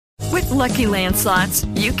Lucky Land Slots,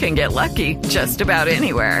 you can get lucky just about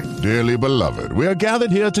anywhere. Dearly beloved, we are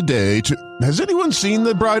gathered here today to... Has anyone seen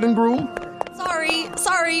the bride and groom?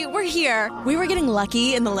 Sorry, we're here. We were getting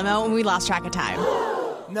lucky in the limo and we lost track of time.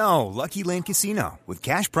 No, Lucky Land Casino, with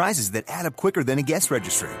cash prizes that add up quicker than a guest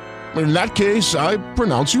registry. In that case, I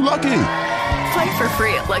pronounce you lucky. Play for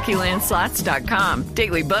free at LuckyLandSlots.com.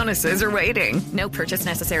 Daily bonuses are waiting. No purchase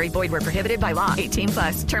necessary. Void where prohibited by law.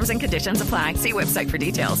 18+. Terms and conditions apply. See website for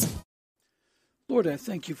details. Lord, I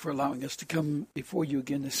thank you for allowing us to come before you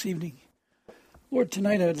again this evening. Lord,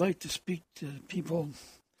 tonight I'd like to speak to people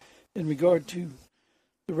in regard to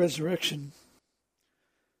the resurrection.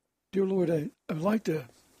 Dear Lord, I'd like to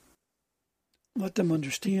let them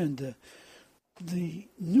understand the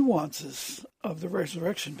nuances of the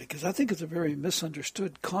resurrection, because I think it's a very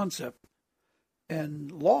misunderstood concept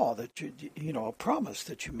and law that a promise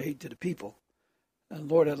that you made to the people.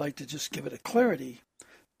 And Lord, I'd like to just give it a clarity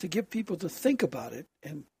to get people to think about it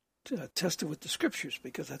and to test it with the scriptures,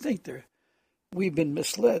 because I think we've been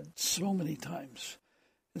misled so many times.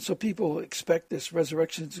 And so people expect this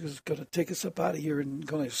resurrection is going to take us up out of here and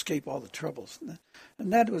going to escape all the troubles.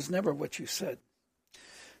 And that was never what you said.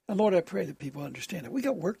 And Lord, I pray that people understand it. We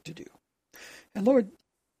got work to do. And Lord,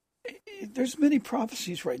 there's many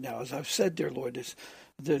prophecies right now. As I've said, dear Lord,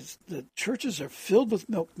 the churches are filled with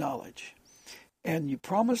milk knowledge. And you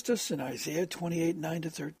promised us in Isaiah 28,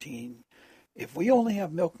 9-13, if we only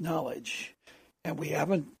have milk knowledge and we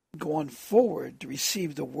haven't gone forward to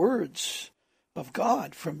receive the words of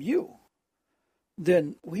God from you,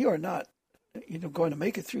 then we are not, going to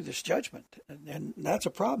make it through this judgment. And that's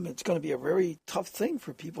a problem. It's going to be a very tough thing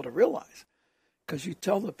for people to realize, because you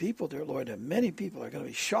tell the people, dear Lord, that many people are going to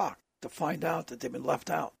be shocked to find out that they've been left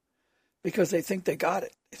out, because they think they got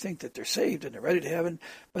it. They think that they're saved and they're ready to heaven,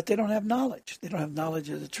 but they don't have knowledge. They don't have knowledge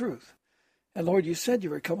of the truth. And Lord, you said you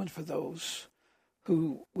were coming for those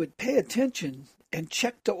who would pay attention and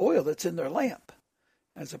check the oil that's in their lamp.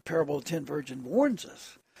 As the parable of 10 virgins warns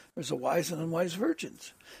us, there's a wise and unwise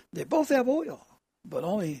virgins. They both have oil, but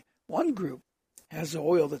only one group has the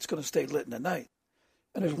oil that's going to stay lit in the night.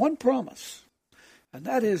 And there's one promise, and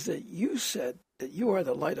that is that you said that you are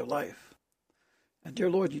the light of life. And dear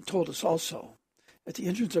Lord, you told us also that the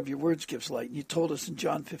entrance of your words gives light. And you told us in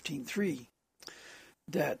John 15:3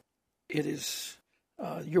 that it is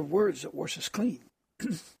your words that wash us clean.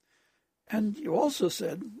 And you also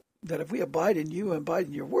said that if we abide in you and abide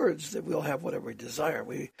in your words, that we'll have whatever we desire.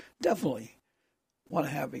 We definitely want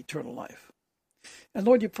to have eternal life. And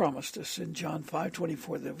Lord, you promised us in John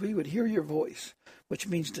 5:24 that we would hear your voice, which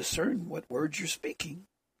means discern what words you're speaking,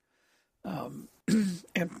 and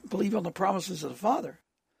believe on the promises of the Father.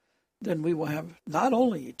 Then we will have not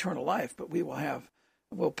only eternal life, but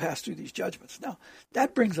we'll pass through these judgments. Now,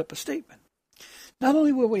 that brings up a statement. Not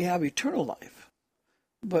only will we have eternal life,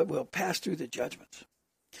 but we'll pass through the judgments.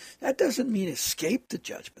 That doesn't mean escape the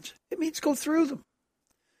judgments. It means go through them.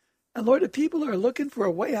 And Lord, the people are looking for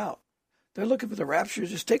a way out. They're looking for the rapture.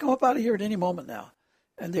 Just take them up out of here at any moment now.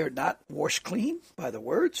 And they're not washed clean by the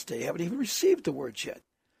words. They haven't even received the words yet.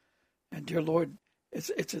 And dear Lord,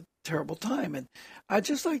 it's a terrible time. And I'd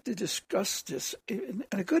just like to discuss this. And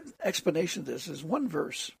a good explanation of this is one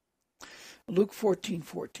verse, Luke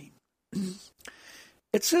 14:14.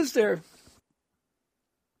 It says there,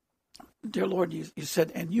 dear Lord, you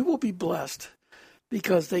said, and you will be blessed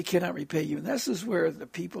because they cannot repay you. And this is where the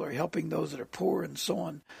people are helping those that are poor and so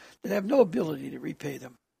on, that have no ability to repay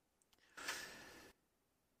them.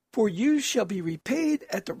 For you shall be repaid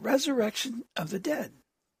at the resurrection of the dead.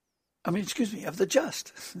 Of the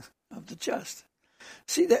just. Of the just.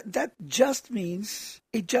 See, that just means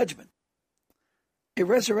a judgment. A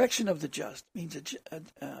resurrection of the just means a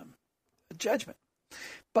judgment.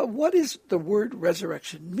 But what does the word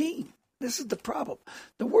resurrection mean? This is the problem.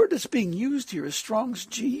 The word that's being used here is Strong's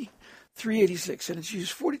G 386, and it's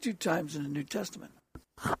used 42 times in the New Testament.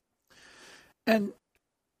 And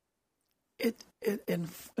in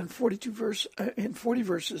 40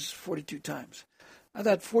 verses, 42 times. I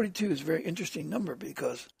thought 42 is a very interesting number,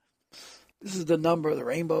 because this is the number of the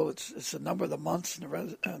rainbow. It's the number of the months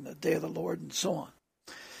and the day of the Lord and so on.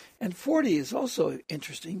 And 40 is also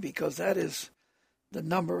interesting because that is the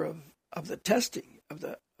number of the testing of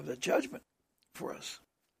the judgment for us.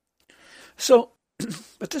 So,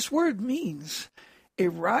 but this word means a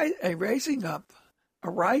raising up, a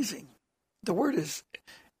rising. The word is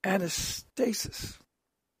anastasis.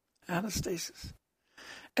 Anastasis.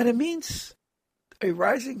 And it means a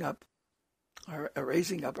rising up, or a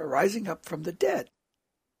rising up from the dead.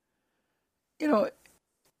 You know,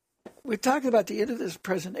 we're talking about the end of this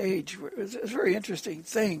present age. It's a very interesting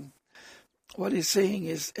thing. what he's saying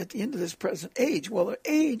is at the end of this present age. Well, the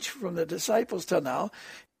age from the disciples till now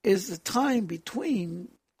is the time between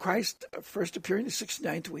Christ first appearing the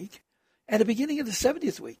 69th week and the beginning of the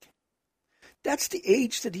 70th week. That's the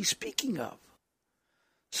age that he's speaking of.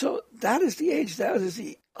 So that is the age, that is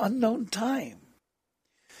the unknown time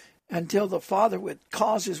until the Father would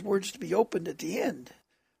cause his words to be opened at the end,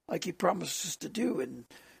 like he promises to do in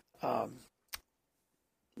Malachi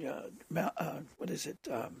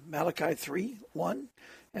 3:1,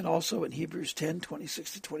 and also in Hebrews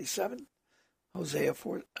 10:26-27, Hosea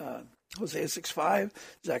 6:5,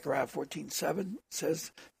 Zechariah 14:7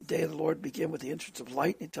 says, the day of the Lord begin with the entrance of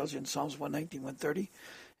light. It tells you in Psalms 119, 130,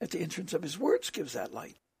 at the entrance of his words gives that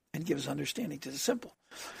light and gives understanding to the simple.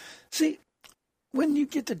 See, when you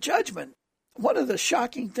get to judgment, one of the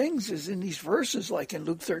shocking things is in these verses, like in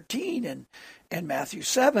Luke 13 and Matthew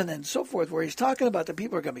 7 and so forth, where he's talking about the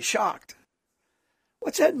people are going to be shocked.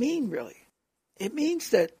 What's that mean, really? It means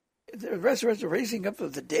that the resurrection, raising up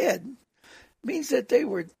of the dead, means that they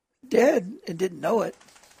were dead and didn't know it.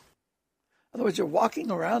 In other words, they're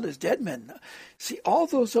walking around as dead men. See, all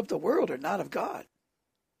those of the world are not of God.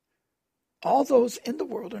 All those in the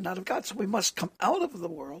world are not of God. So we must come out of the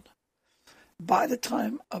world by the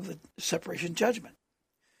time of the separation judgment.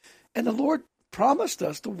 And the Lord promised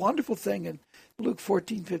us the wonderful thing in Luke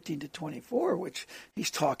 14:15-24, which he's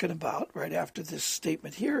talking about right after this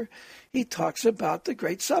statement here. He talks about the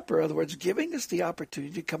great supper. In other words, giving us the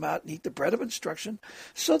opportunity to come out and eat the bread of instruction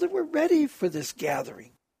so that we're ready for this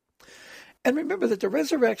gathering. And remember that the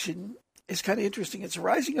resurrection is kind of interesting. It's a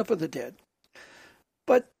rising up of the dead.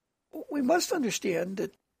 But we must understand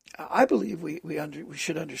that, I believe we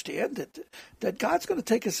should understand that God's going to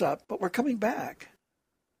take us up, but we're coming back.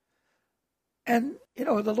 And,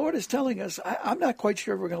 the Lord is telling us, I'm not quite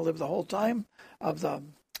sure we're going to live the whole time of the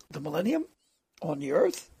millennium on the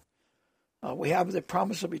earth. We have the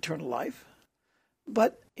promise of eternal life.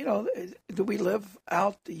 But, do we live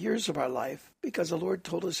out the years of our life? Because the Lord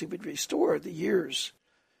told us he would restore the years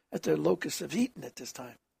that the locusts have eaten at this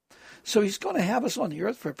time. So he's going to have us on the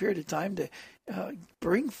earth for a period of time to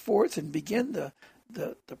bring forth and begin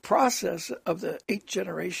the process of the 8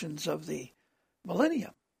 generations of the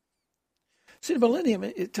millennium. See, the millennium,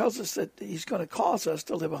 it tells us that he's going to cause us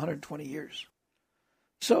to live 120 years.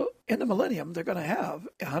 So in the millennium, they're going to have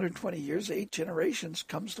 120 years, 8 generations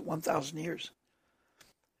comes to 1,000 years.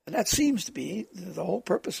 And that seems to be the whole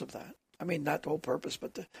purpose of that. I mean, not the whole purpose,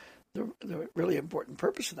 but the really important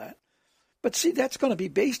purpose of that. But see, that's going to be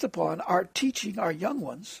based upon our teaching our young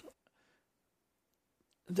ones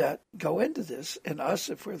that go into this, and us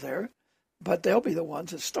if we're there, but they'll be the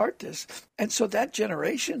ones that start this. And so that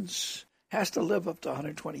generations has to live up to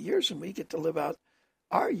 120 years, and we get to live out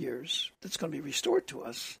our years that's going to be restored to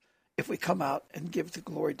us if we come out and give the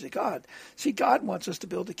glory to God. See, God wants us to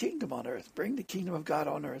build a kingdom on earth, bring the kingdom of God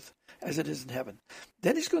on earth as it is in heaven.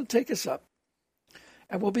 Then he's going to take us up,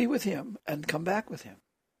 and we'll be with him and come back with him.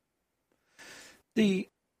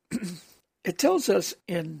 It tells us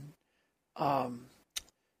in when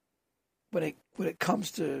it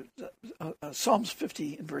comes to Psalms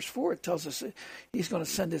 50 and verse 4, it tells us that he's going to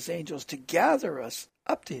send his angels to gather us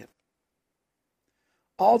up to him.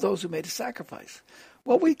 All those who made a sacrifice.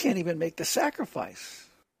 Well, we can't even make the sacrifice.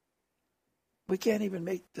 We can't even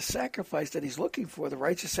make the sacrifice that he's looking for, the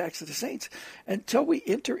righteous acts of the saints, until we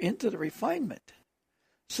enter into the refinement.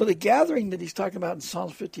 So the gathering that he's talking about in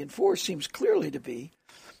Psalms 50 and 4 seems clearly to be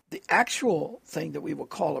the actual thing that we will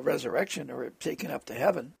call a resurrection or taken up to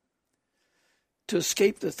heaven to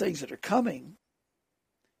escape the things that are coming.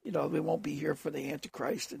 We won't be here for the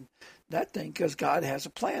Antichrist and that thing because God has a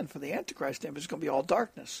plan for the Antichrist and it's going to be all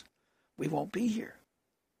darkness. We won't be here.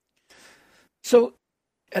 So,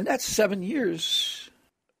 and that's 7 years.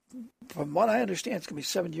 From what I understand, it's going to be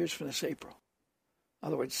 7 years from this April. In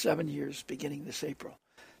other words, 7 years beginning this April.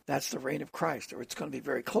 That's the reign of Christ, or it's going to be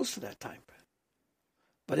very close to that time.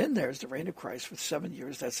 But in there is the reign of Christ for 7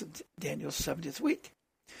 years. That's Daniel's 70th week.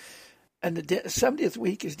 And the 70th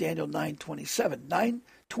week is Daniel 9:27.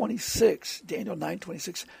 9:26, Daniel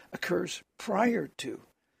 9:26 occurs prior to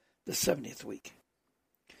the 70th week.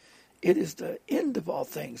 It is the end of all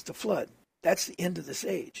things, the flood. That's the end of this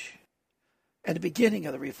age. And the beginning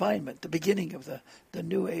of the refinement, the beginning of the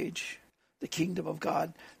new age, the kingdom of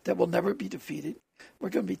God that will never be defeated. We're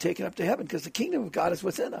going to be taken up to heaven because the kingdom of God is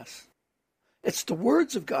within us. It's the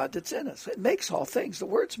words of God that's in us. It makes all things. The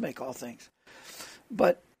words make all things.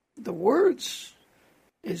 But the words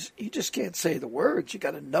is, you just can't say the words. You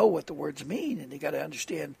got to know what the words mean, and you got to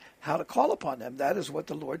understand how to call upon them. That is what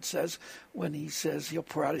the Lord says when he says he'll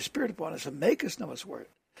pour out his Spirit upon us and make us know his word.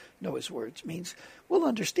 know his words means we'll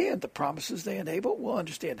understand the promises they enable. We'll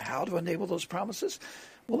understand how to enable those promises.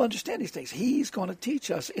 We'll understand these things. He's going to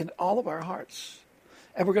teach us in all of our hearts.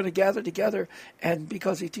 And we're going to gather together, and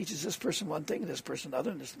because he teaches this person one thing, this person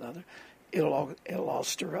another, and this another, it'll all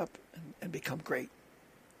stir up and become great.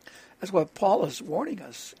 That's what Paul is warning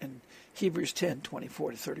us in Hebrews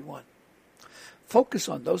 10:24-31. Focus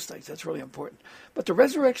on those things. That's really important. But the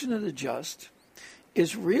resurrection of the just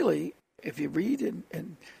is really, if you read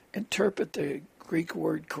and interpret the Greek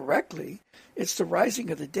word correctly, it's the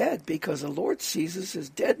rising of the dead, because the Lord sees us as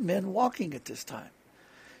dead men walking at this time.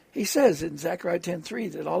 He says in Zechariah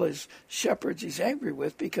 10:3 that all his shepherds he's angry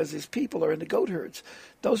with because his people are in the goat herds.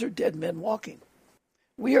 Those are dead men walking.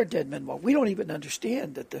 We are dead men walking. We don't even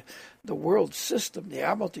understand that the world system, the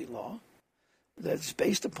Admiralty law, that's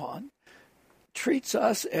based upon, treats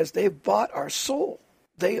us as they've bought our soul.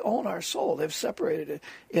 They own our soul. They've separated it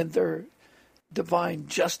in their divine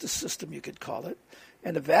justice system, you could call it.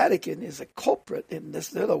 And the Vatican is a culprit in this.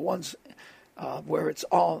 They're the ones where it's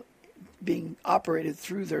all being operated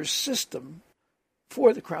through their system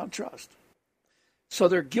for the Crown Trust. So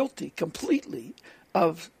they're guilty completely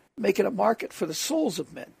of making a market for the souls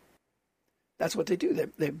of men. That's what they do.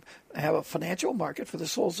 They have a financial market for the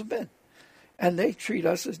souls of men. And they treat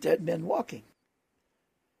us as dead men walking.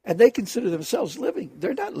 And they consider themselves living.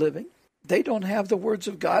 They're not living. They don't have the words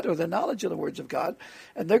of God or the knowledge of the words of God.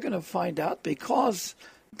 And they're going to find out because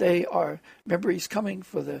they are, remember, he's coming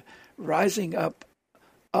for the rising up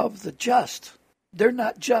of the just. They're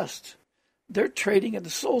not just. They're trading in the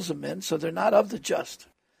souls of men, so they're not of the just.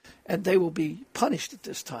 And they will be punished at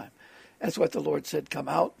this time. That's what the Lord said, come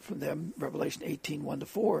out from them, Revelation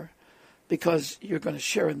 18:1-4, because you're going to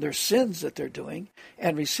share in their sins that they're doing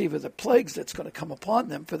and receive of the plagues that's going to come upon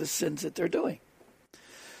them for the sins that they're doing.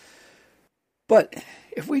 But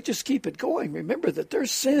if we just keep it going, remember that their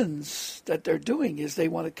sins that they're doing is they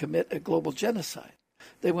want to commit a global genocide.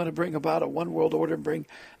 They want to bring about a one world order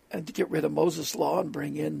and to get rid of Moses' law and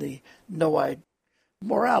bring in the Noahide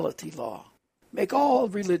morality law. Make all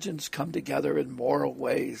religions come together in moral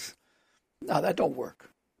ways. No, that don't work.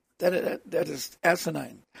 That is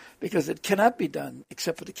asinine, because it cannot be done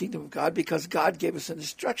except for the kingdom of God, because God gave us an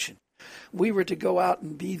instruction. We were to go out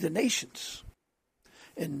and be the nations.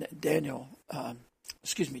 In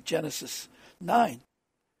Genesis 9.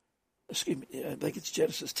 I think it's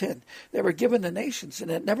Genesis 10. They were given the nations,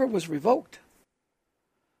 and it never was revoked.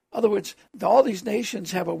 In other words, all these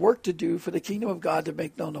nations have a work to do for the kingdom of God to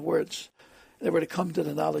make known the words. They were to come to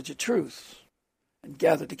the knowledge of truth and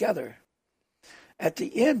gather together. At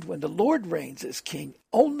the end, when the Lord reigns as king,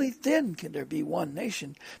 only then can there be one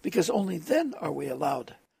nation, because only then are we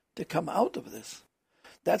allowed to come out of this.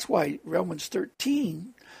 That's why Romans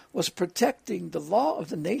 13 was protecting the law of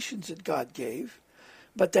the nations that God gave,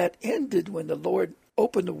 but that ended when the Lord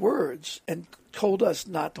opened the words and told us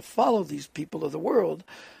not to follow these people of the world,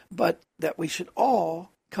 but that we should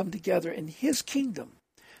all come together in his kingdom.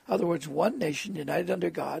 In other words, one nation united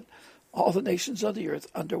under God, all the nations of the earth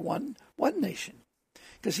under one nation,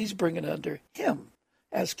 because he's bringing it under him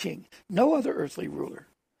as king. No other earthly ruler.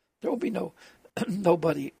 There will be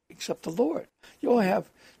nobody except the Lord. You'll have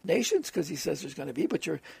nations, because he says there's going to be, but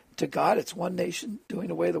to God, it's one nation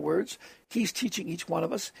doing away the words. He's teaching each one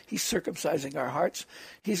of us. He's circumcising our hearts.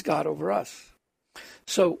 He's God over us.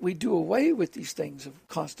 So we do away with these things of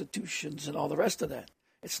constitutions and all the rest of that.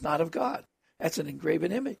 It's not of God. That's an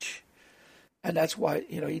engraven image. And that's why,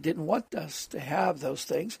 he didn't want us to have those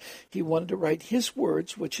things. He wanted to write his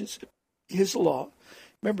words, which is his law.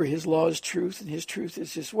 Remember, his law is truth, and his truth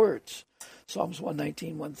is his words. Psalms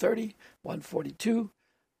 119, 130, 142,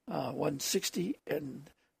 160, and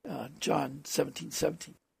John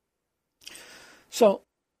 17:17. So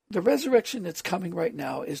the resurrection that's coming right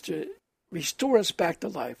now is to restore us back to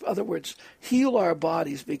life. In other words, heal our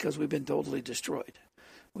bodies because we've been totally destroyed.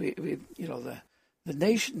 The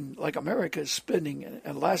nation, like America, is spending,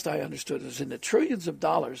 and last I understood, is in the trillions of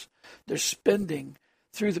dollars they're spending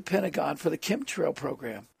through the Pentagon for the chemtrail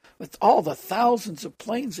program, with all the thousands of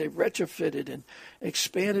planes they've retrofitted and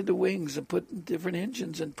expanded the wings and put different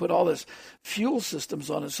engines and put all this fuel systems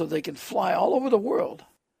on it so they can fly all over the world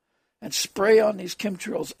and spray on these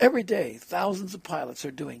chemtrails every day. Thousands of pilots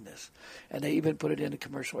are doing this, and they even put it into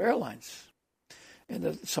commercial airlines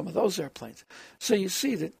in some of those airplanes. So you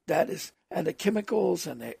see that is, and the chemicals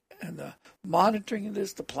and the monitoring of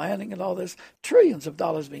this, the planning and all this, trillions of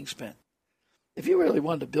dollars being spent. If you really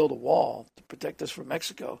wanted to build a wall to protect us from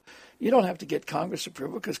Mexico, you don't have to get Congress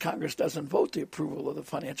approval, because Congress doesn't vote the approval of the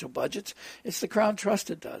financial budgets. It's the Crown Trust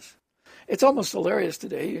that does. It's almost hilarious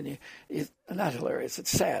today, and not hilarious.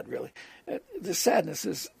 It's sad, really. The sadness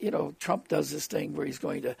is, Trump does this thing where he's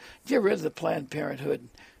going to get rid of the Planned Parenthood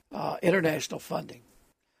international funding,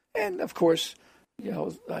 and of course,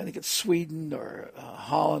 I think it's Sweden or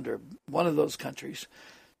Holland or one of those countries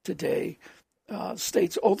today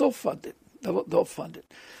states, they'll fund it. They'll fund it.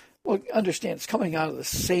 Well, understand, it's coming out of the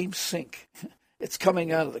same sink. It's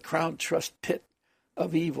coming out of the Crown Trust pit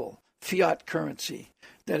of evil, fiat currency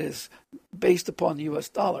that is based upon the U.S.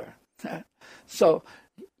 dollar. So,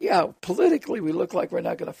 politically we look like we're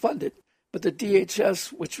not going to fund it, but the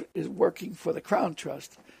DHS, which is working for the Crown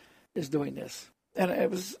Trust, is doing this. And it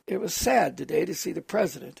was sad today to see the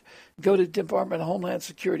president go to the Department of Homeland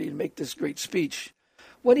Security and make this great speech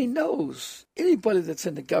when he knows, anybody that's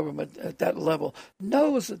in the government at that level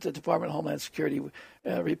knows that the Department of Homeland Security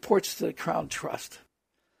reports to the Crown Trust.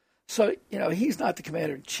 So, he's not the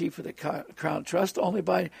commander-in-chief of the Crown Trust, only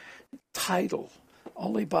by title,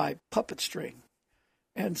 only by puppet string.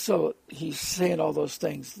 And so he's saying all those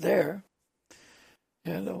things there.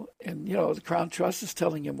 The Crown Trust is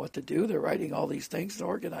telling him what to do. They're writing all these things and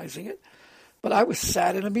organizing it. But I was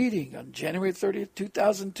sat in a meeting on January 30th,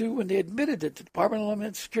 2002, when they admitted that the Department of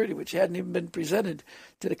Homeland Security, which hadn't even been presented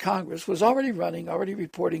to the Congress, was already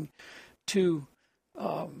reporting to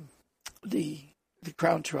the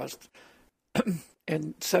Crown Trust.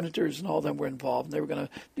 And senators and all of them were involved. And they were going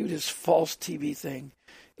to do this false TV thing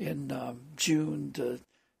in June to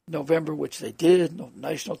November, which they did,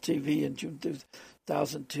 national TV in June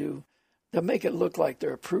 2002. They'll make it look like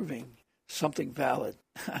they're approving something valid.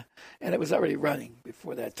 And it was already running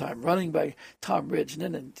before that time, running by Tom Ridge. And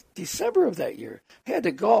then in December of that year, he had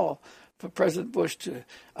the gall for President Bush to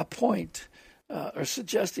appoint or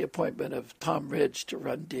suggest the appointment of Tom Ridge to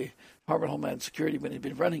run the Department of Homeland Security when he'd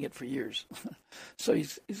been running it for years. So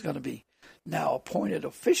he's going to be now appointed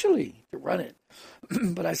officially to run it.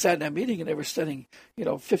 But I sat in that meeting and they were sending,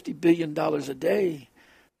 $50 billion a day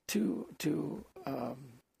to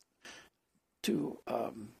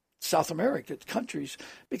South America countries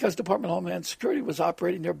because the Department of Homeland Security was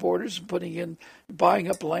operating their borders and buying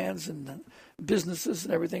up lands and businesses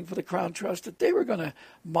and everything for the Crown Trust, that they were going to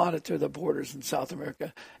monitor the borders in South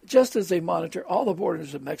America, just as they monitor all the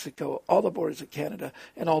borders of Mexico, all the borders of Canada,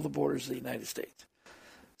 and all the borders of the United States.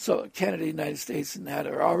 So Canada, United States, and that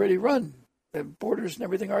are already run. The borders and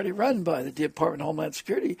everything are already run by the Department of Homeland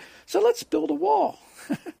Security. So let's build a wall.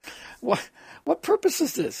 What purpose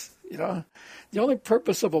is this? The only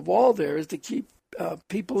purpose of a wall there is to keep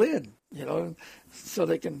people in, so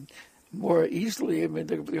they can more easily.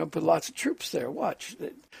 They're going to put lots of troops there. Watch.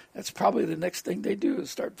 That's probably the next thing they do is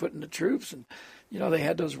start putting the troops. And, they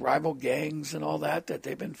had those rival gangs and all that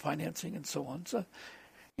they've been financing and so on. So,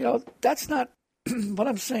 that's not what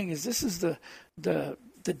I'm saying is this is the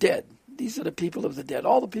dead. These are the people of the dead.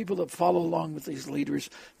 All the people that follow along with these leaders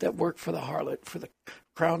that work for the harlot, for the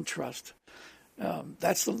Crown Trust.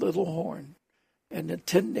 That's the little horn. And the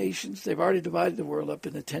 10 nations, they've already divided the world up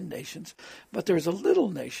into 10 nations. But there's a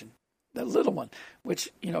little nation, that little one, which,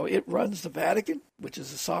 it runs the Vatican, which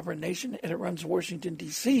is a sovereign nation, and it runs Washington,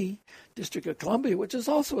 D.C., District of Columbia, which is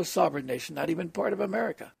also a sovereign nation, not even part of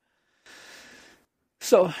America.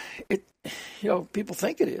 So, people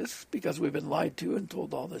think it is because we've been lied to and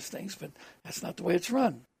told all these things, but that's not the way it's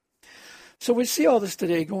run. So we see all this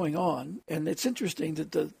today going on, and it's interesting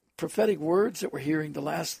that the prophetic words that we're hearing the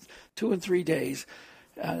last 2 and 3 days,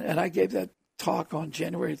 and I gave that talk on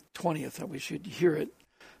January 20th, and we should hear it,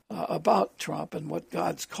 about Trump and what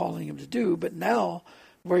God's calling him to do. But now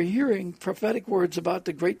we're hearing prophetic words about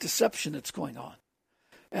the great deception that's going on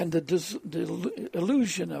and the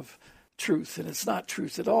illusion of truth, and it's not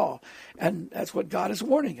truth at all. And that's what God is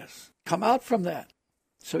warning us. Come out from that.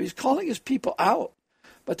 So he's calling his people out.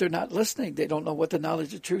 But they're not listening. They don't know what the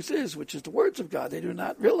knowledge of truth is, which is the words of God. They do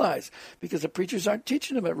not realize because the preachers aren't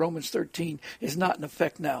teaching them that Romans 13 is not in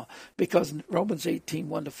effect now, because Romans 18,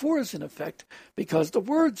 1-4 is in effect because the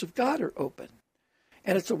words of God are open.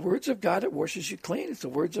 And it's the words of God that washes you clean. It's the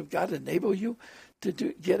words of God that enable you to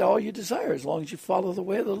get all you desire as long as you follow the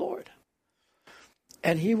way of the Lord.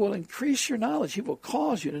 And he will increase your knowledge. He will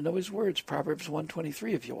cause you to know his words. Proverbs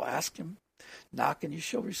 1:23, if you'll ask him, knock and you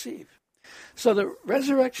shall receive. So the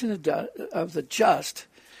resurrection of the just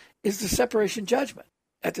is the separation judgment.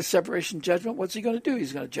 At the separation judgment, what's he going to do?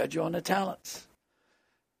 He's going to judge you on the talents.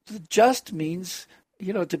 The just means,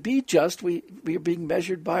 to be just, we are being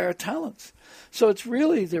measured by our talents. So it's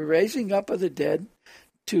really the raising up of the dead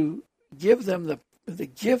to give them the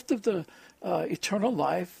gift of the eternal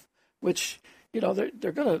life, which,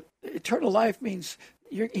 they're going to, eternal life means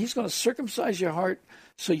he's going to circumcise your heart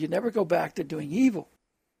so you never go back to doing evil.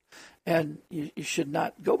 And you should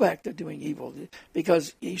not go back to doing evil,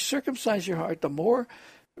 because you circumcise your heart. The more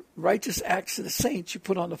righteous acts of the saints you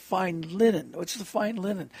put on the fine linen. What's the fine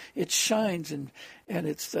linen? It shines, and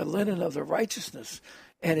it's the linen of the righteousness,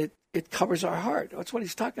 and it covers our heart. That's what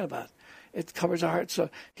he's talking about. It covers our heart. So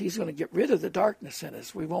he's going to get rid of the darkness in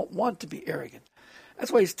us. We won't want to be arrogant.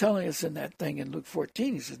 That's why he's telling us in that thing in Luke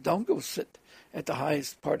 14. He says, don't go sit at the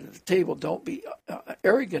highest part of the table. Don't be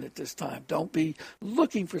arrogant at this time. Don't be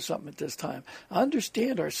looking for something at this time.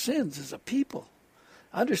 Understand our sins as a people.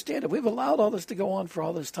 Understand it. We've allowed all this to go on for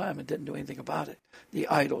all this time and didn't do anything about it. The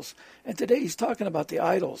idols. And today he's talking about the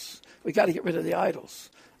idols. We got to get rid of the idols.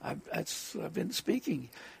 I've been speaking.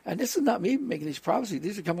 And this is not me making these prophecies.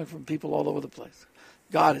 These are coming from people all over the place.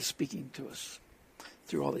 God is speaking to us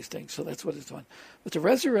through all these things. So that's what it's doing. But the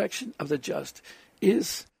resurrection of the just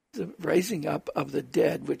is the raising up of the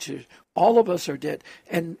dead, which is all of us are dead.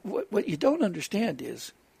 And what you don't understand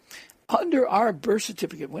is, under our birth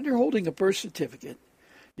certificate, when you're holding a birth certificate,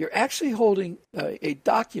 you're actually holding a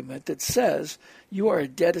document that says you are a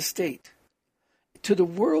dead estate. To the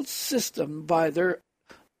world system, by their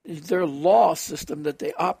law system that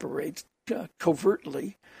they operate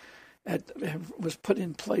covertly, was put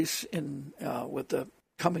in place with the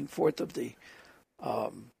coming forth of the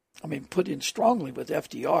put in strongly with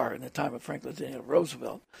FDR in the time of Franklin Delano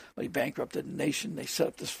Roosevelt. When he bankrupted the nation, they set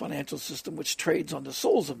up this financial system which trades on the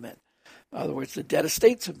souls of men. In other words, the dead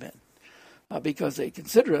estates of men, because they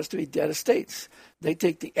consider us to be dead estates. They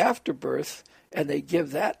take the afterbirth and they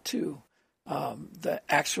give that to the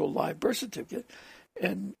actual live birth certificate.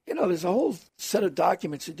 And, there's a whole set of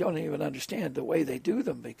documents that you don't even understand the way they do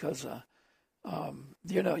them, because,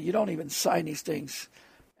 you don't even sign these things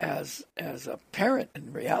as a parent.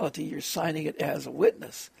 In reality, you're signing it as a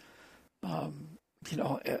witness, of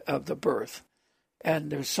the birth.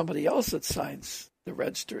 And there's somebody else that signs the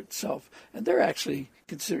register itself, and they're actually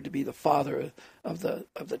considered to be the father of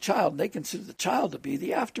the child, and they consider the child to be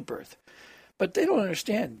the afterbirth. But they don't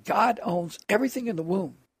understand. God owns everything in the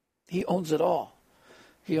womb. He owns it all.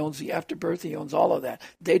 He owns the afterbirth. He owns all of that.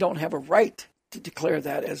 They don't have a right to declare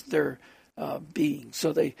that as their being.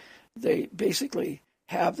 So they basically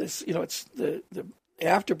have this, it's the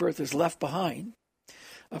afterbirth is left behind,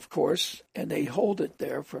 of course, and they hold it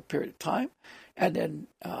there for a period of time, and then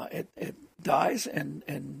it dies,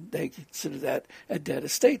 and they consider that a dead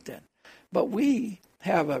estate then. But we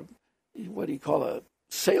have a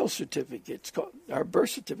sales certificate. It's called, our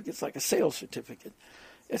birth certificate's like a sales certificate.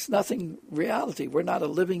 It's nothing reality. We're not a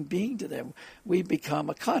living being to them. We become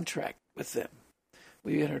a contract with them.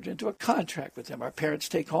 We entered into a contract with them. Our parents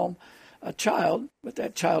take home a child, but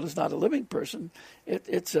that child is not a living person.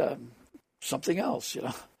 It's something else,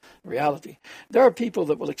 reality. There are people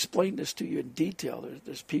that will explain this to you in detail.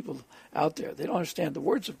 There's people out there. They don't understand the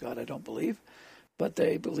words of God, I don't believe. But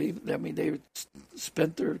they believe, they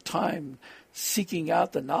spent their time seeking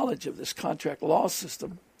out the knowledge of this contract law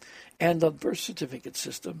system and the birth certificate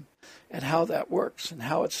system and how that works and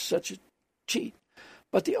how it's such a cheat.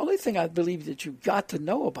 But the only thing I believe that you've got to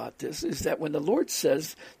know about this is that when the Lord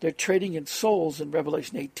says they're trading in souls in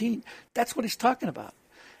Revelation 18, that's what he's talking about.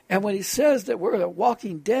 And when he says that we're the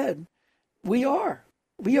walking dead, we are.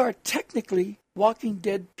 We are technically walking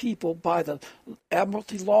dead people by the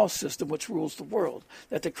Admiralty Law System, which rules the world,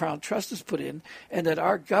 that the Crown Trust has put in, and that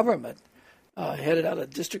our government, headed out of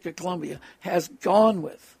the District of Columbia, has gone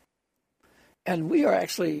with. And we are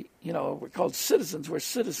actually, we're called citizens. We're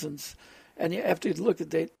citizens. And you have to look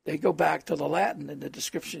at, they go back to the Latin in the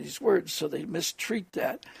description of these words, so they mistreat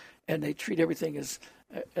that, and they treat everything as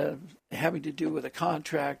having to do with a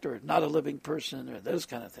contract or not a living person or those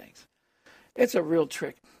kind of things. It's a real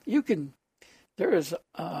trick. There is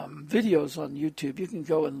videos on YouTube you can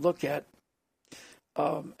go and look at,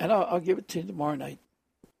 and I'll give it to you tomorrow night,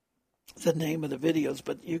 the name of the videos,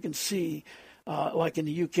 but you can see, like in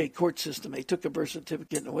the UK court system, they took a birth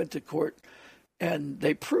certificate and went to court, and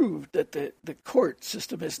they proved that the court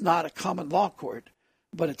system is not a common law court,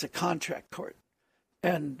 but it's a contract court.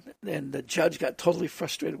 And the judge got totally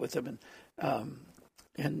frustrated with them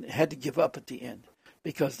and had to give up at the end,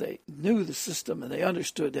 because they knew the system and they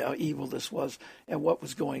understood how evil this was and what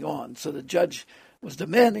was going on. So the judge was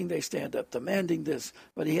demanding they stand up, demanding this,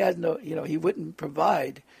 but he had no, he wouldn't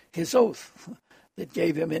provide his oath that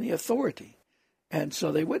gave him any authority. And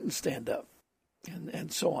so they wouldn't stand up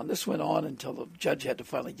and so on. This went on until the judge had to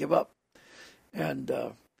finally give up. And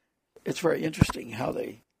it's very interesting how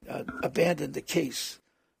they abandoned the case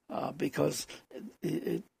because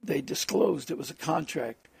they disclosed it was a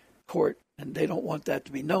contract court, and they don't want that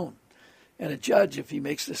to be known. And a judge, if he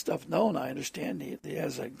makes this stuff known, I understand he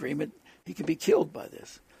has an agreement, he can be killed by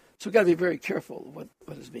this. So we've got to be very careful of what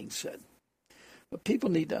is being said. But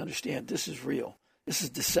people need to understand this is real. This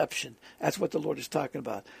is deception. That's what the Lord is talking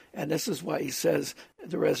about. And this is why he says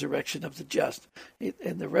the resurrection of the just.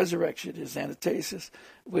 And the resurrection is anastasis,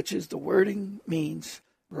 which is the wording means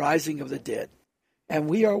rising of the dead. And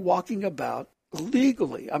we are walking about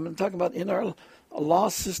legally. I'm talking about in our law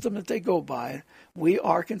system that they go by, we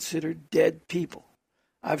are considered dead people.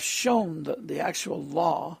 I've shown the actual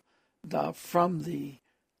law from the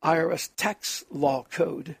IRS tax law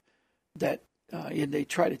code that and they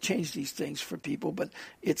try to change these things for people, but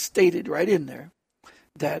it's stated right in there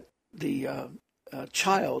that the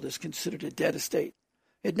child is considered a dead estate.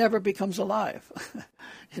 It never becomes alive.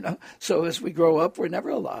 So as we grow up, we're never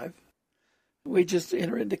alive. We just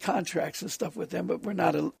enter into contracts and stuff with them, but we're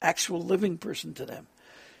not an actual living person to them.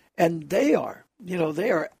 And they are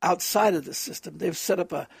outside of the system. They've set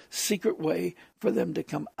up a secret way for them to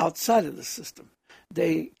come outside of the system.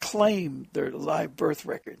 They claim their live birth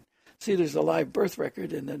record. See, there's a live birth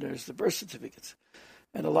record, and then there's the birth certificates.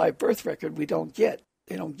 And a live birth record we don't get.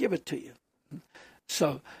 They don't give it to you.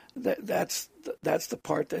 So that's the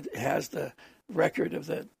part that has the record of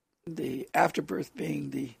the afterbirth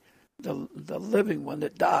being the living one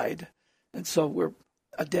that died. And so we're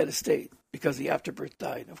a dead estate because the afterbirth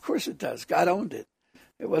died. Of course it does. God owned it.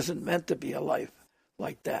 It wasn't meant to be a life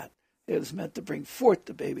like that. It was meant to bring forth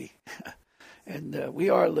the baby. And we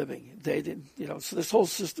are living. They didn't, so this whole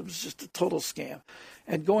system is just a total scam.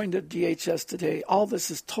 And going to DHS today, all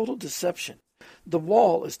this is total deception. The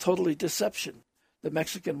wall is totally deception, the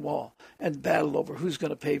Mexican wall, and battle over who's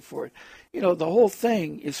going to pay for it. The whole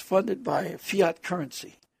thing is funded by fiat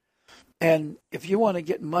currency. And if you want to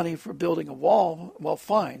get money for building a wall, well,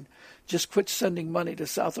 fine. Just quit sending money to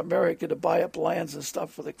South America to buy up lands and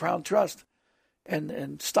stuff for the Crown Trust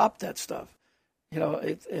and stop that stuff.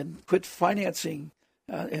 And quit financing.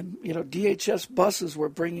 DHS buses were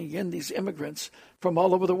bringing in these immigrants from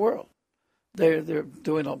all over the world. They're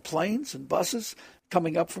doing on planes and buses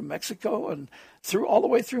coming up from Mexico and all the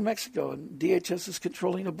way through Mexico. And DHS is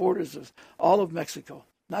controlling the borders of all of Mexico,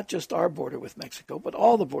 not just our border with Mexico, but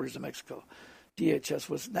all the borders of Mexico.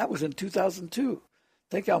 That was in 2002.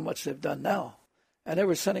 Think how much they've done now. And they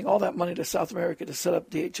were sending all that money to South America to set up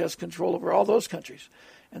DHS control over all those countries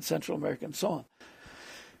and Central America and so on.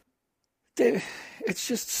 It's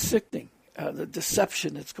just sickening, the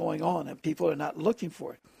deception that's going on, and people are not looking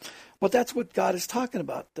for it. But that's what God is talking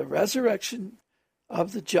about. The resurrection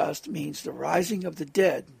of the just means the rising of the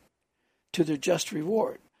dead to their just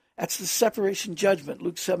reward. That's the separation judgment,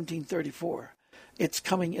 Luke 17:34. It's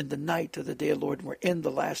coming in the night of the day of the Lord, and we're in the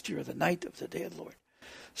last year of the night of the day of the Lord.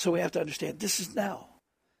 So we have to understand this is now.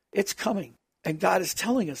 It's coming. And God is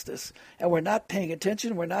telling us this, and we're not paying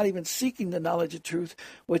attention. We're not even seeking the knowledge of truth,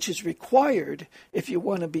 which is required if you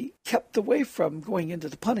want to be kept away from going into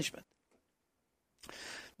the punishment.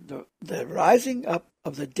 The rising up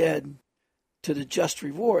of the dead to the just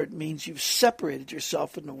reward means you've separated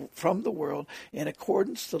yourself from the world in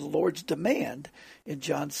accordance to the Lord's demand in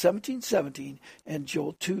John 17:17 and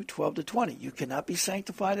Joel 2:12-20. You cannot be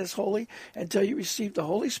sanctified as holy until you receive the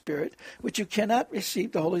Holy Spirit, which you cannot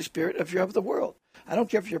receive the Holy Spirit if you're of the world. I don't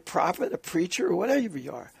care if you're a prophet, a preacher, or whatever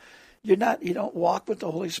you are. You don't walk with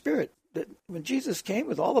the Holy Spirit. When Jesus came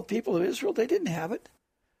with all the people of Israel, they didn't have it.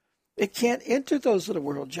 It can't enter those of the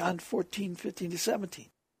world, John 14:15-17.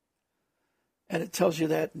 And it tells you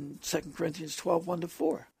that in 2 Corinthians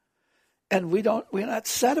 12:1-4. And we're not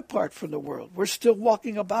set apart from the world. We're still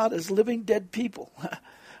walking about as living dead people.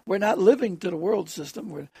 We're not living to the world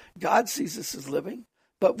system. God sees us as living,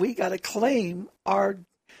 but we got to claim our,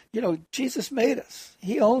 Jesus made us.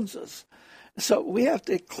 He owns us. So we have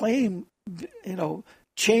to claim,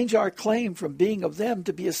 change our claim from being of them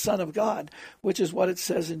to be a son of God, which is what it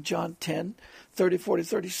says in John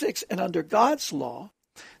 10:34-36. And under God's law,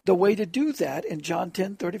 the way to do that in John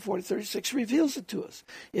 10:34-36 reveals it to us.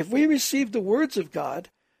 If we receive the words of God,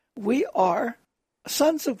 we are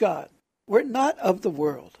sons of God. We're not of the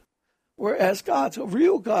world. We're as gods,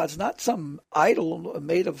 real gods, not some idol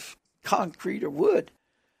made of concrete or wood,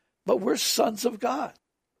 but we're sons of God.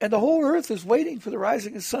 And the whole earth is waiting for the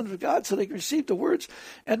rising of sons of God so they can receive the words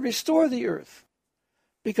and restore the earth.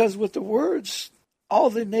 Because with the words, all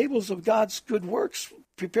the enablers of God's good works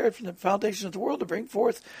prepared from the foundation of the world to bring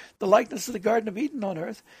forth the likeness of the Garden of Eden on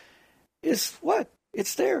earth is what?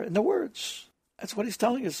 It's there in the words. That's what he's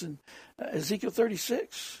telling us in Ezekiel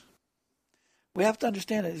 36. We have to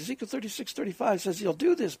understand that Ezekiel 36:35 says he'll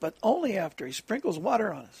do this, but only after he sprinkles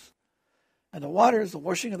water on us. And the water is the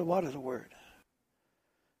washing of the water of the word.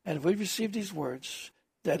 And if we receive these words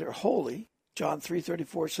that are holy, John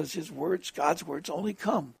 3:34 says his words, God's words, only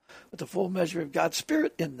come with the full measure of God's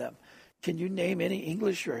Spirit in them. Can you name any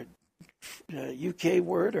English or UK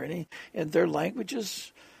word or any in their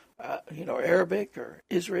languages? Arabic or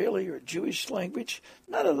Israeli or Jewish language?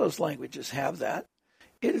 None of those languages have that.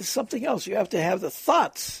 It is something else. You have to have the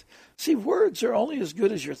thoughts. See, words are only as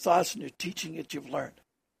good as your thoughts and your teaching that you've learned.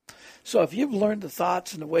 So if you've learned the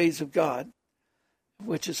thoughts and the ways of God,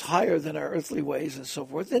 which is higher than our earthly ways and so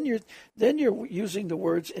forth, then you're using the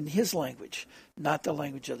words in his language, not the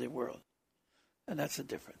language of the world. And that's the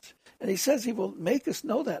difference. And he says he will make us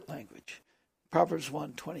know that language. Proverbs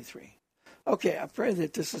 1:23. Okay, I pray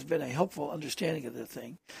that this has been a helpful understanding of the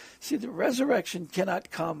thing. See, the resurrection cannot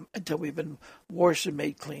come until we've been washed and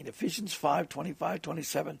made clean. Ephesians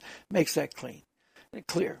 5:25-27 makes that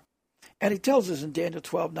clear. And he tells us in Daniel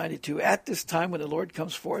 12:92, at this time when the Lord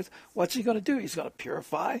comes forth, what's he going to do? He's going to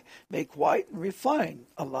purify, make white, and refine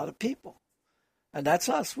a lot of people. And that's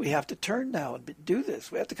us. We have to turn now and do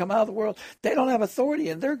this. We have to come out of the world. They don't have authority,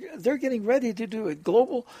 and they're getting ready to do a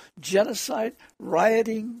global genocide,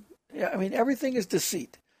 rioting. I mean, everything is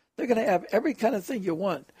deceit. They're going to have every kind of thing you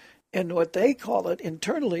want. And what they call it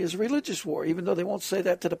internally is religious war, even though they won't say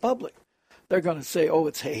that to the public. They're going to say,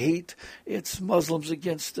 it's hate, it's Muslims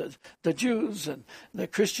against the Jews and the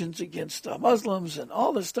Christians against Muslims and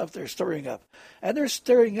all this stuff they're stirring up. And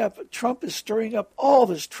Trump is stirring up all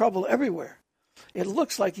this trouble everywhere. It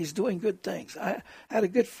looks like he's doing good things. I had a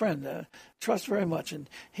good friend, trust very much, and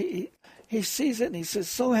he sees it and he says,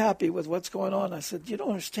 so happy with what's going on. I said, you don't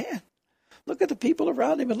understand. Look at the people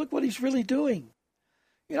around him and look what he's really doing.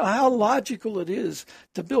 You know, how logical it is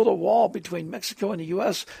to build a wall between Mexico and the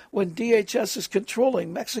U.S. when DHS is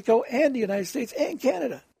controlling Mexico and the United States and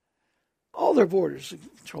Canada. All their borders are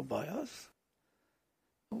controlled by us.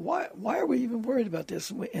 Why are we even worried about this?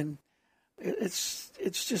 And it's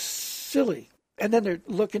just silly. And then they're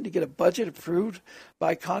looking to get a budget approved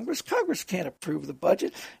by Congress. Congress can't approve the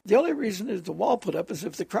budget. The only reason there's the wall put up is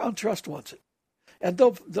if the Crown Trust wants it. And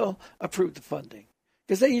they'll approve the funding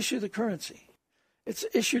because they issue the currency. It's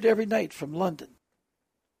issued every night from London.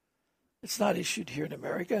 It's not issued here in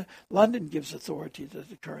America. London gives authority to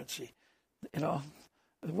the currency. You know,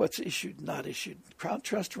 what's issued, not issued. Crown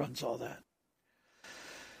Trust runs all that.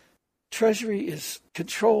 Treasury is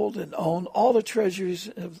controlled and owned. All the treasuries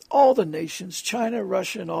of all the nations, China,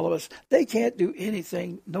 Russia, and all of us, they can't do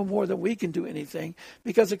anything, no more than we can do anything,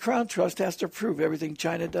 because the Crown Trust has to approve everything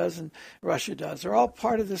China does and Russia does. They're all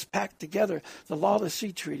part of this pact together. The Law of the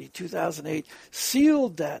Sea Treaty, 2008,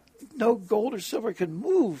 sealed that. No gold or silver can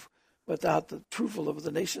move without the approval of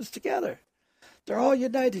the nations together. They're all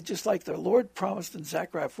united, just like the Lord promised in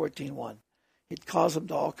Zechariah 14:1. He'd cause them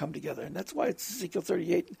to all come together. And that's why it's Ezekiel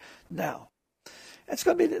 38 now. There's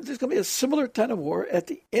going to be a similar kind of war at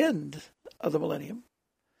the end of the millennium.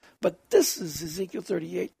 But this is Ezekiel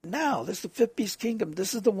 38 now. This is the fifth beast kingdom.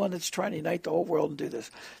 This is the one that's trying to unite the whole world and do this.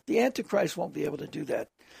 The Antichrist won't be able to do that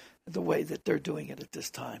the way that they're doing it at this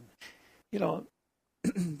time. You know,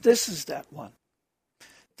 this is that one.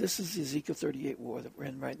 This is the Ezekiel 38 war that we're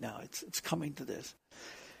in right now. It's coming to this.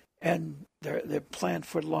 And they're planned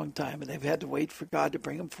for a long time, and they've had to wait for God to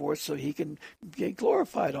bring him forth so he can get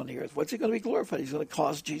glorified on the earth. What's he going to be glorified? He's going to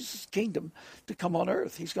cause Jesus' kingdom to come on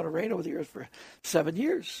earth. He's going to reign over the earth for 7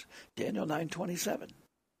 years. Daniel 9:27.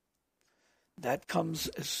 That comes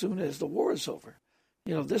as soon as the war is over.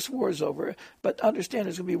 You know, this war is over, but understand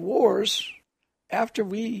there's going to be wars after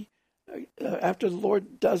the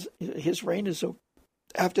Lord does his reign is over.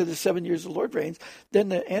 After the 7 years the Lord reigns, then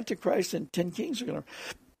the Antichrist and 10 kings are going to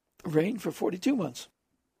reign for 42 months.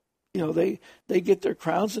 You know, they get their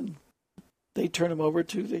crowns and they turn them over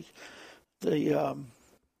to the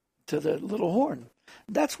little horn.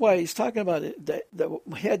 That's why he's talking about it, the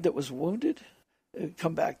head that was wounded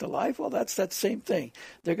come back to life. Well, that's that same thing.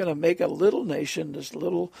 They're going to make a little nation, this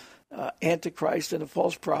little Antichrist and a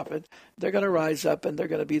false prophet. They're going to rise up and they're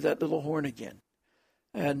going to be that little horn again.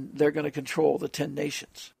 And they're going to control the 10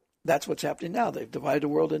 nations. That's what's happening now. They've divided the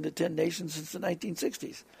world into 10 nations since the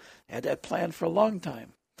 1960s. Had that planned for a long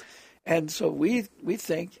time. And so we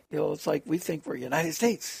think, you know, it's like we think we're United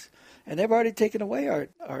States. And they've already taken away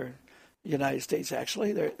our United States,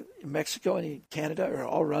 actually. Mexico and Canada are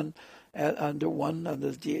all run under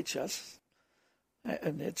the DHS.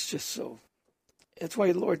 And it's just so. It's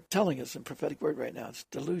why the Lord telling us in prophetic word right now, it's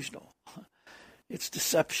delusional. It's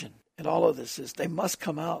deception. And all of this is they must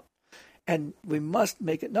come out. And we must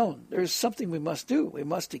make it known. There's something we must do. We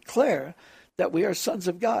must declare that we are sons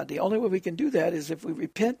of God. The only way we can do that is if we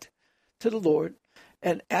repent to the Lord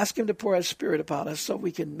and ask him to pour his Spirit upon us so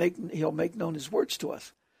we can he'll make known his words to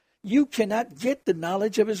us. You cannot get the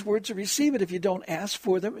knowledge of his words or receive it if you don't ask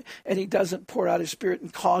for them and he doesn't pour out his Spirit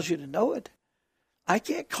and cause you to know it. I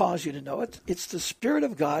can't cause you to know it. It's the Spirit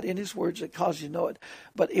of God in his words that causes you to know it.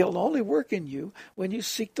 But it'll only work in you when you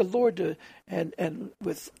seek the Lord and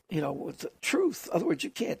with the truth. In other words,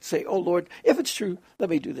 you can't say, oh, Lord, if it's true,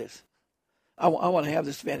 let me do this. I want to have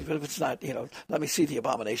this advantage, but if it's not, let me see the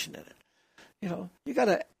abomination in it. You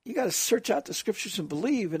gotta search out the Scriptures and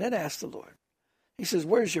believe and then ask the Lord. He says,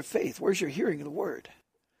 where's your faith? Where's your hearing of the Word?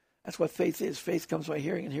 That's what faith is. Faith comes by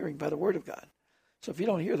hearing and hearing by the Word of God. So if you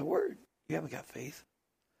don't hear the Word, you haven't got faith.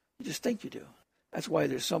 You just think you do. That's why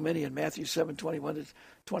there's so many in Matthew 7:21-23.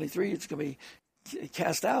 It's going to be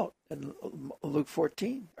cast out. And Luke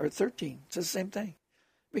 14 or 13 says the same thing.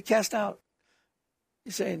 Be cast out.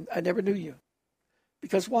 He's saying, I never knew you.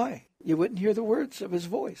 Because why? You wouldn't hear the words of his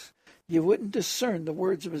voice. You wouldn't discern the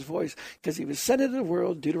words of his voice because he was sent into the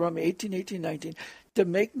world, Deuteronomy 18:19, to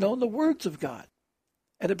make known the words of God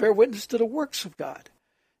and to bear witness to the works of God.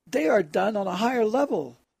 They are done on a higher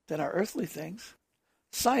level than our earthly things.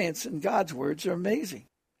 Science and God's words are amazing.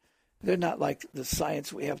 They're not like the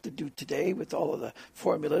science we have to do today with all of the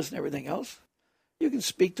formulas and everything else. You can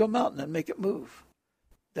speak to a mountain and make it move.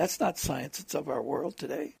 That's not science. It's of our world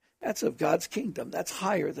today. That's of God's kingdom. That's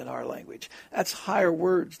higher than our language. That's higher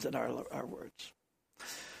words than our words.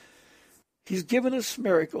 He's given us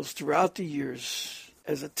miracles throughout the years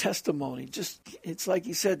as a testimony. It's like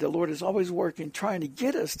he said, the Lord is always working, trying to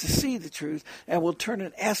get us to see the truth, and we'll turn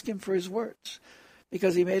and ask him for his words.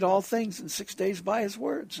 Because he made all things in 6 days by his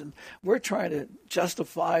words. And we're trying to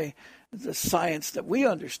justify the science that we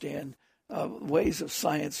understand, ways of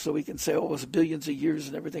science, so we can say, oh, it was billions of years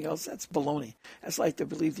and everything else. That's baloney. That's like to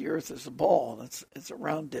believe the earth is a ball. It's a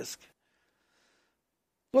round disc.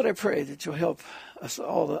 Lord, I pray that you'll help us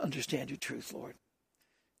all to understand your truth, Lord.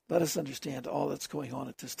 Let us understand all that's going on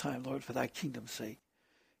at this time, Lord, for thy kingdom's sake.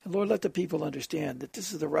 And Lord, let the people understand that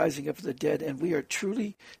this is the rising up of the dead, and we are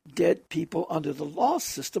truly dead people under the law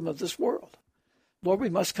system of this world. Lord, we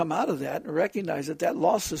must come out of that and recognize that that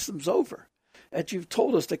law system's over. That you've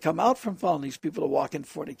told us to come out from following these people to walk in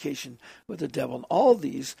fornication with the devil. And all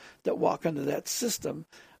these that walk under that system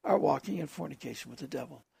are walking in fornication with the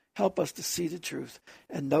devil. Help us to see the truth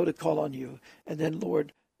and know to call on you. And then,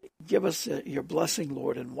 Lord, give us your blessing,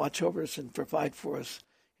 Lord, and watch over us and provide for us.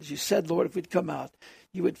 As you said, Lord, if we'd come out,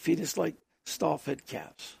 you would feed us like stall-fed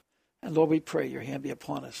calves. And, Lord, we pray your hand be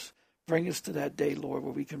upon us. Bring us to that day, Lord,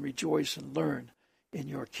 where we can rejoice and learn in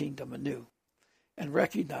your kingdom anew and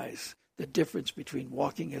recognize the difference between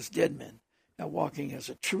walking as dead men and walking as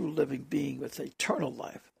a true living being with eternal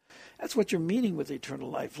life. That's what you're meaning with eternal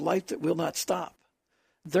life, life that will not stop.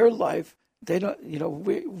 Their life, they don't,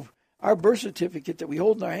 our birth certificate that we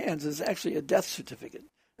hold in our hands is actually a death certificate,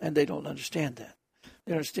 and they don't understand that.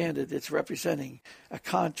 They understand that it's representing a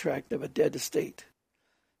contract of a dead estate.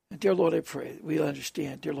 And dear Lord, I pray that we'll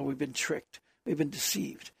understand. Dear Lord, we've been tricked. We've been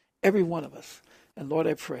deceived. Every one of us. And Lord,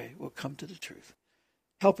 I pray we'll come to the truth.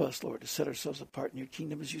 Help us, Lord, to set ourselves apart in your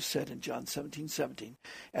kingdom, as you said in John 17:17,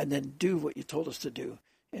 and then do what you told us to do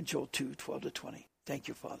in Joel 2:12-20. Thank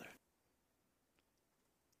you, Father.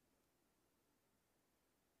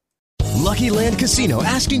 Lucky Land Casino,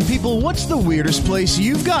 asking people, what's the weirdest place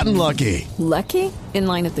you've gotten lucky? Lucky? In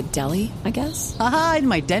line at the deli, I guess? Aha, in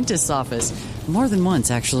my dentist's office. More than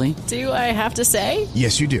once, actually. Do I have to say?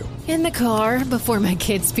 Yes, you do. In the car before my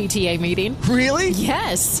kids' PTA meeting. Really?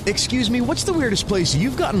 Yes. Excuse me, what's the weirdest place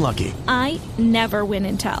you've gotten lucky? I never win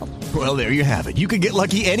and tell. Well, there you have it. You can get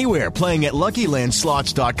lucky anywhere, playing at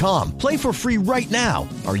LuckyLandSlots.com. Play for free right now.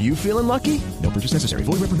 Are you feeling lucky? No purchase necessary.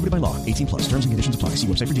 Void where prohibited by law. 18+. Terms and conditions apply. See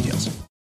website for details.